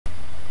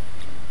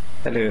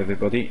Hello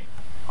everybody.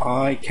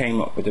 I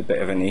came up with a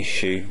bit of an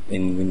issue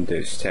in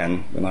Windows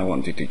 10 when I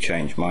wanted to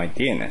change my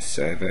DNS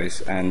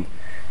servers, and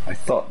I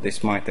thought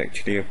this might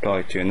actually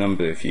apply to a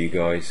number of you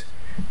guys,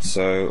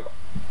 so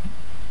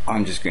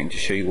I'm just going to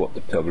show you what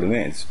the problem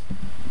is.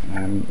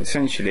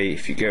 Essentially,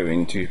 if you go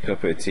into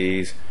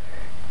Properties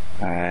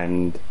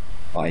and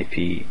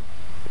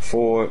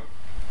IP4,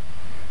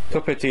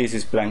 Properties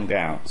is blanked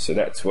out, so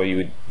that's where you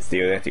would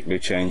theoretically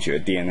change your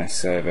DNS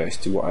servers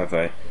to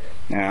whatever.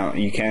 Now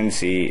you can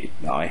see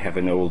I have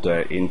an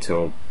older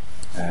Intel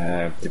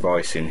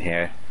device in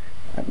here.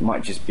 It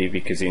might just be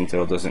because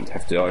Intel doesn't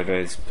have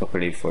drivers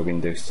properly for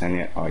Windows 10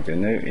 yet, I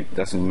don't know, it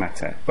doesn't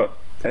matter. But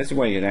there's a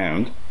way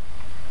around,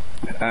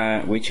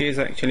 which is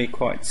actually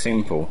quite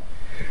simple.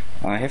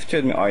 I have to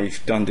admit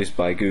I've done this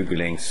by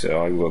Googling,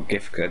 so I will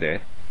give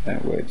credit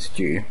where it's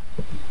due.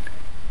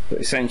 But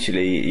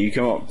essentially you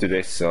come up to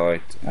this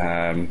site,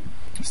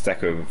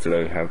 Stack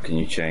Overflow, how can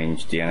you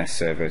change DNS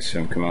servers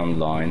from command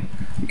line.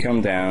 You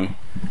come down,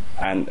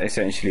 and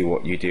essentially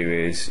what you do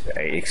is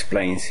it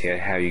explains here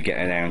how you get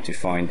around to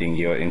finding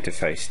your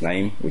interface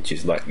name, which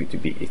is likely to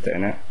be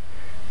Ethernet,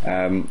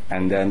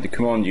 and then the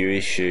command you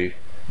issue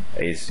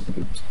is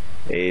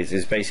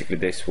basically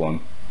this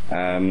one.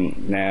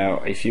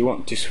 Now if you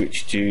want to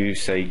switch to,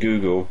 say,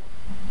 Google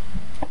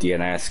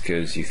DNS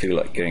because you feel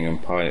like going on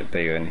Pirate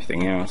Bay or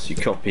anything else, you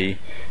copy,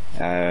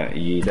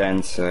 you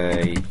then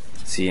say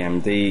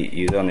CMD,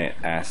 you run it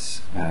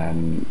as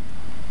an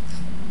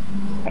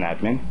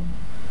admin,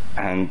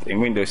 and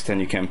in Windows 10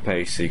 you can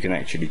paste, so you can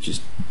actually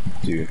just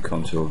do a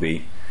Ctrl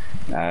V.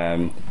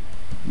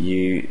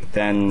 You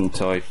then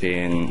type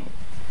in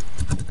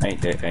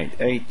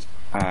 8888,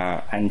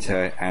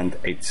 enter, and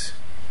it's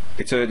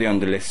already on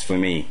the list for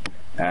me,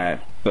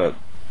 but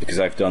because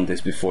I've done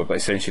this before, but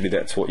essentially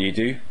that's what you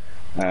do.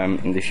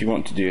 And if you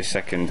want to do a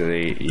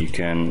secondary, you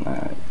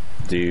can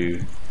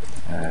do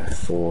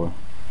 4,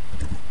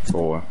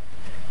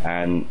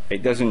 and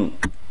it doesn't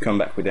come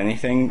back with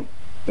anything,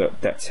 but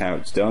that's how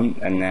it's done.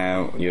 And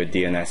now your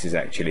DNS is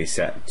actually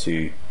set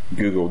to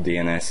Google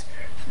DNS,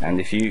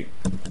 and if you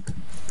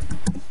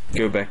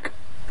go back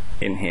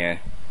in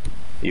here,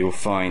 you'll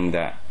find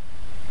that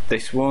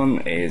this one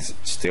is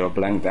still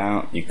blanked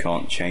out. You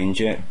can't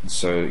change it,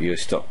 so you're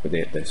stuck with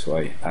it this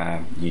way.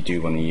 You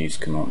do want to use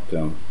command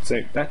prompt.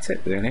 So that's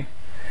it really.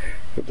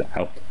 Hope that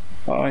helped.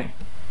 Bye.